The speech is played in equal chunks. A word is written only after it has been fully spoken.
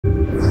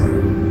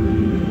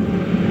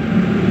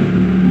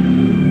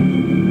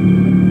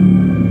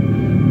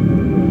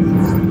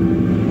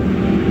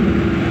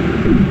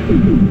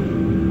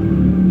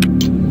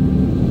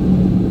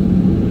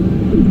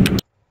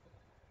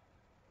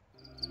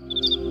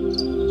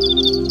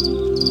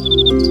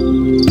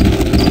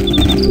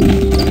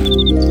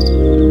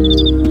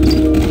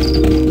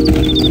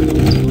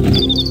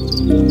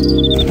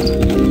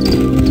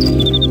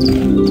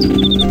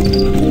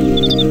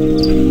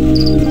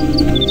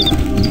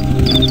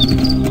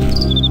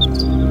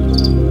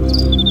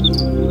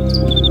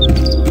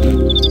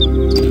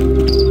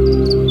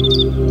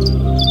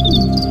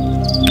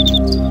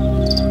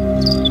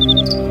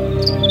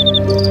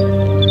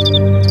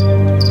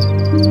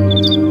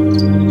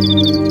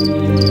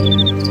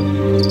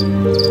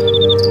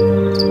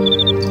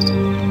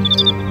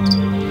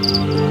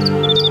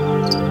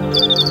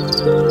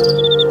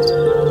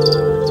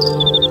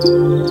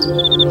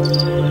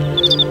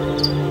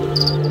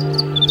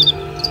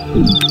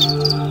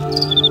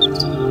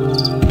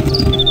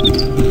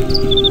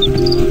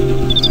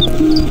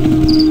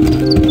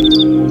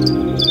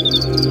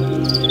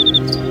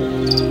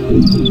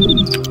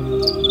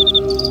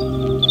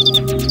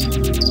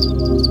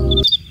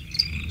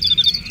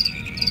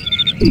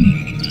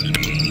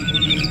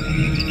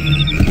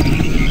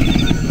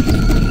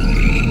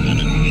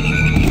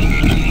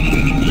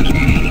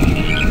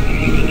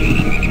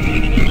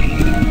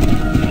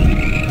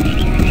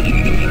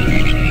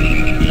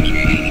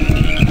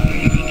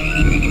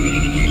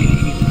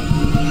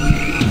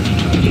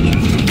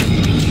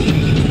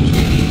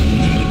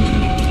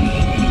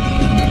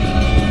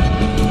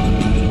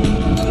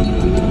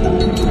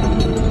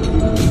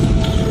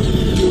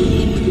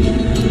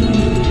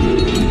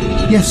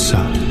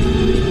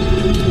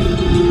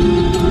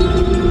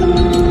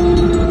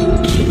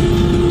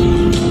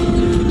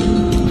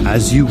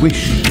As you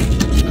wish.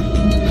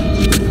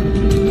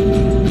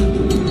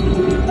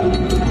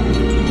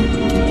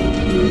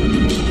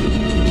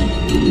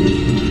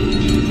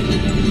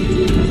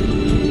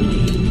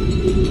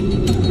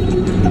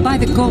 By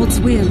the gods'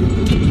 will.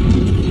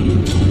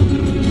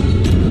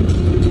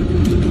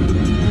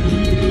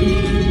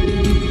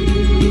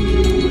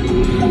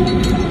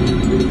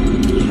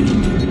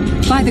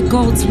 By the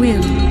gods'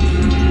 will.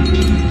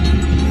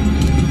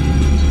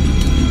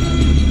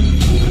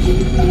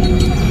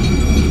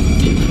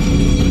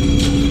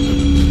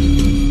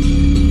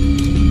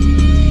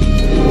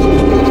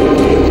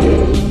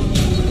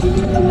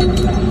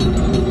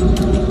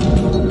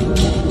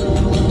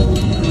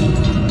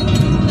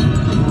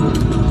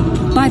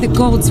 By the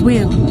gods'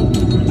 will.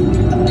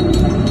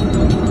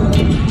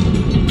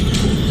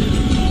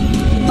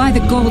 By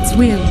the gods'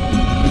 will.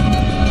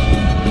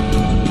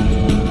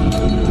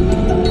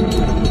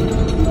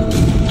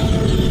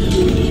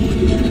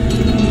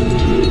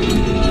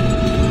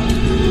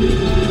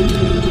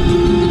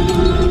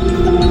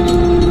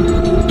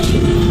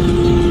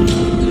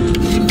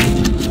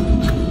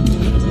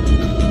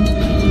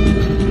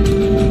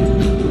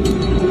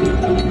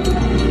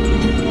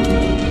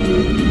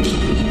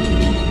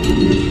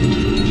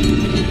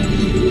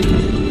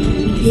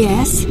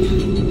 Yes?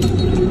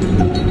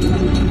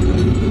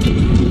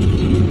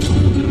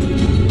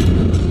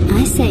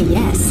 I say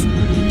yes.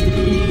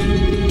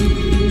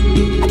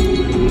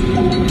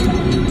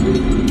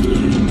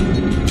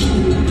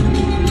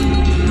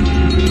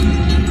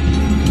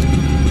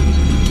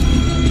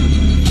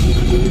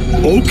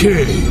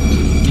 Okay.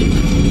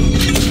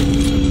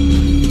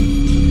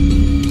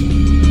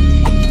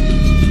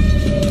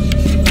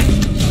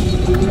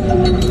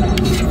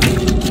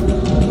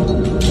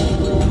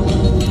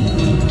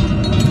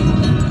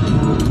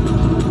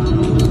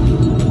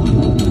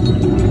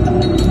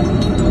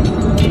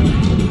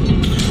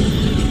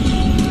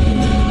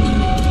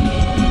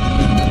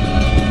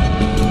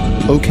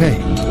 Okay.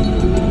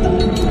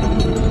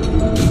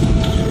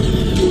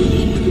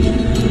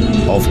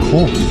 Of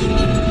course.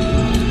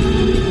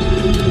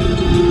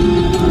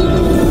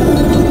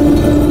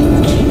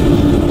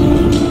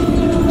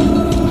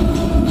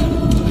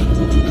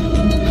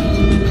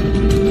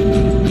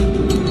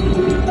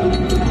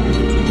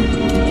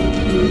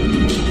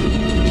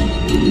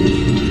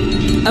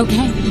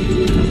 Okay.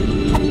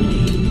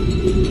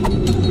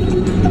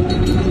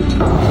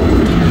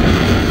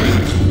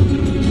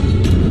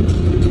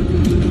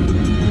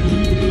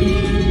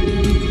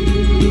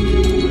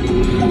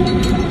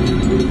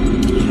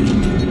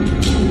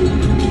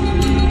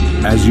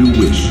 As you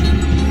wish.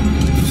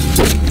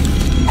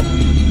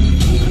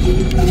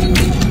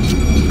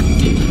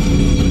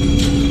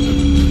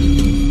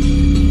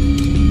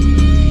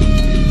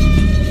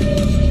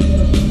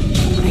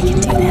 I can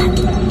do that.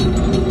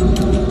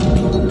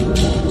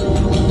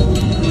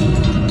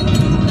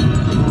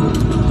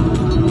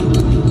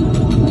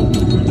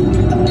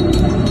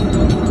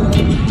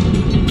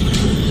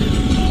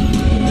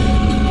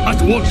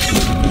 At once.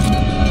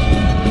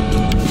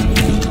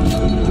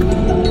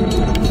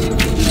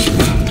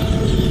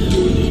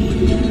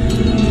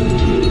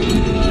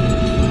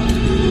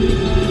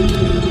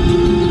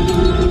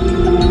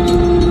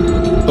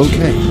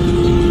 Okay.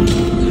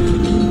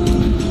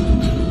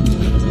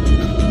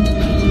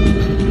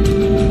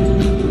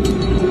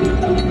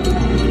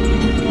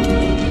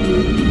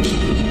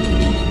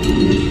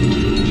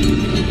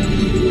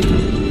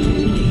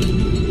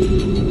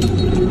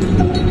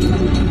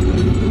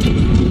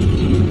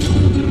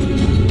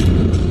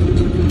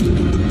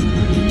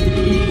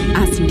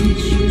 As you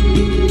wish.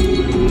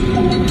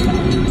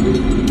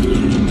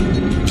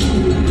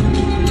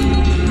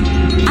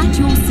 At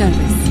your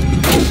service.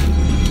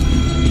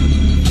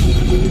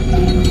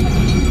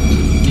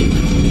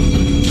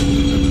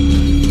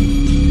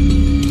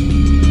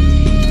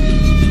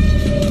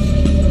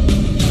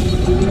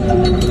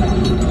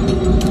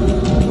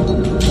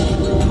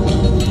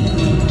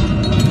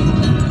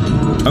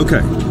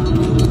 Okay.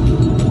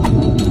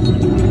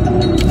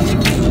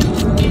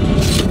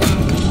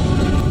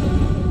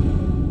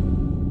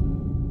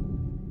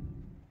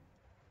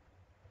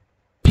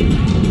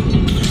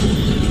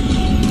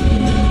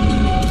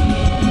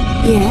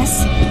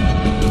 Yes?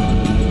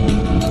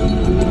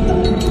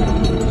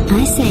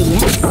 I say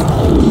yes.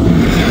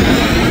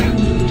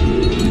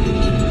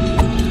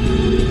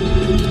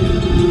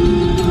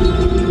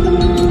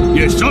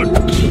 Yes, sir.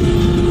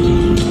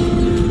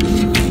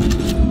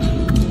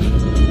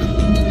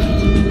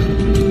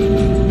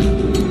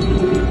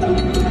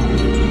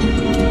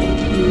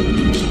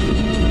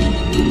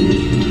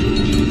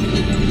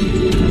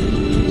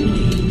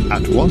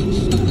 At once.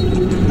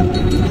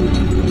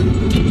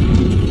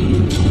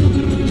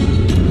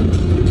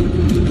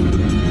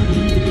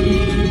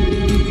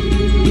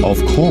 Of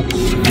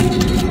course.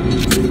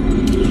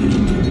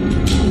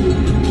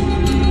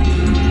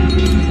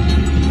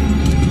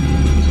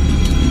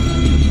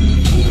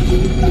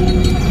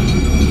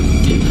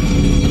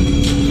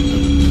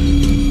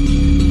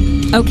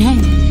 Okay.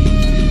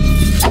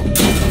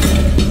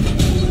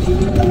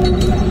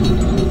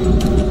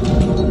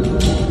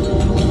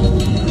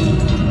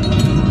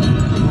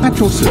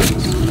 At your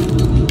service.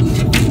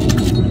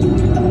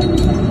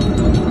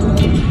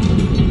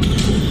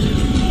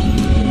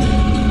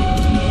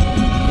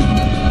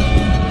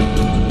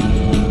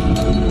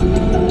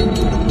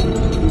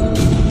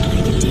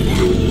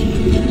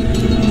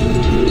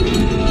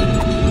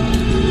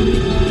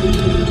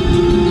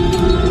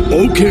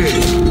 Okay.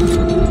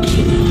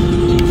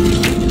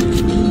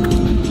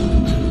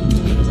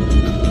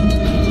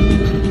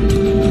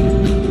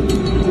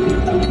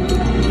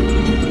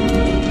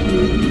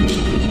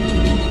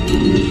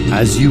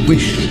 As you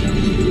wish.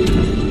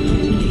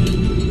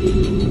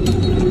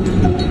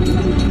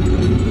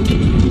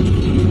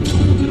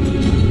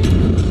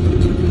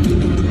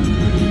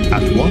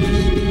 At once.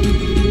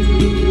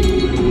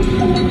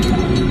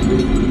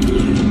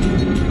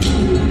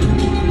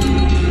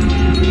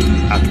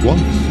 At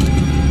once.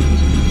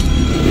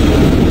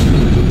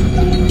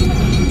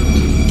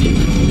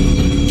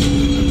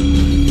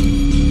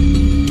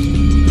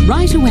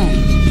 Right away.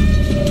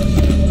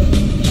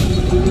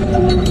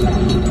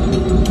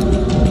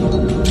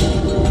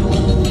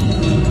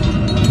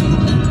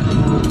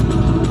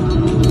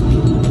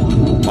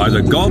 By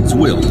the gods'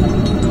 will.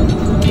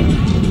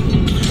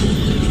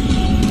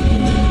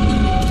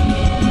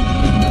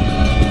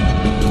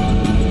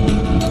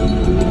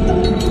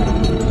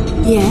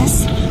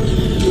 Yes. I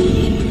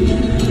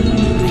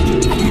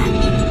can do that.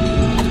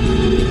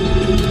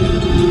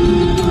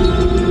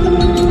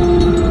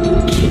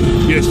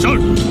 Yes, sir.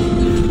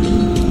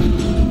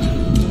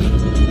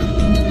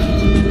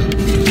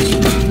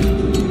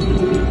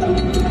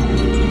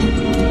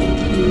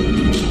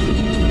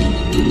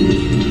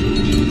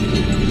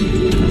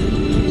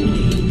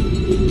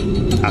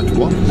 At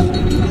once.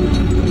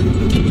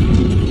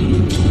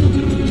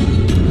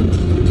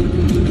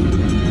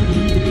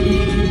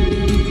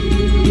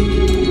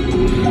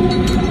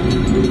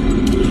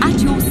 At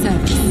your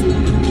service.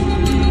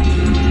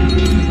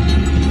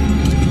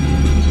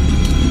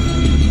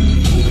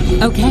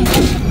 Okay.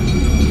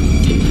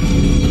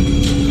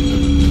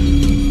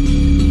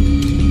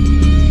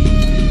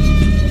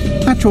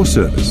 At your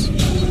service.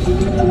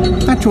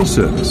 At your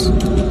service.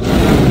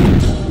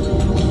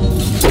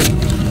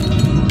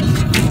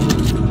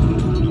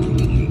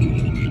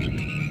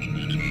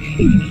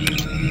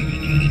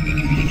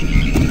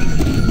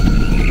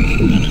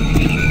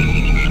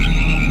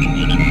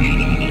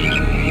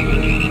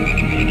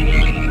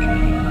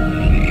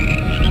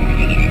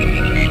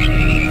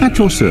 At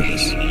your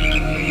service.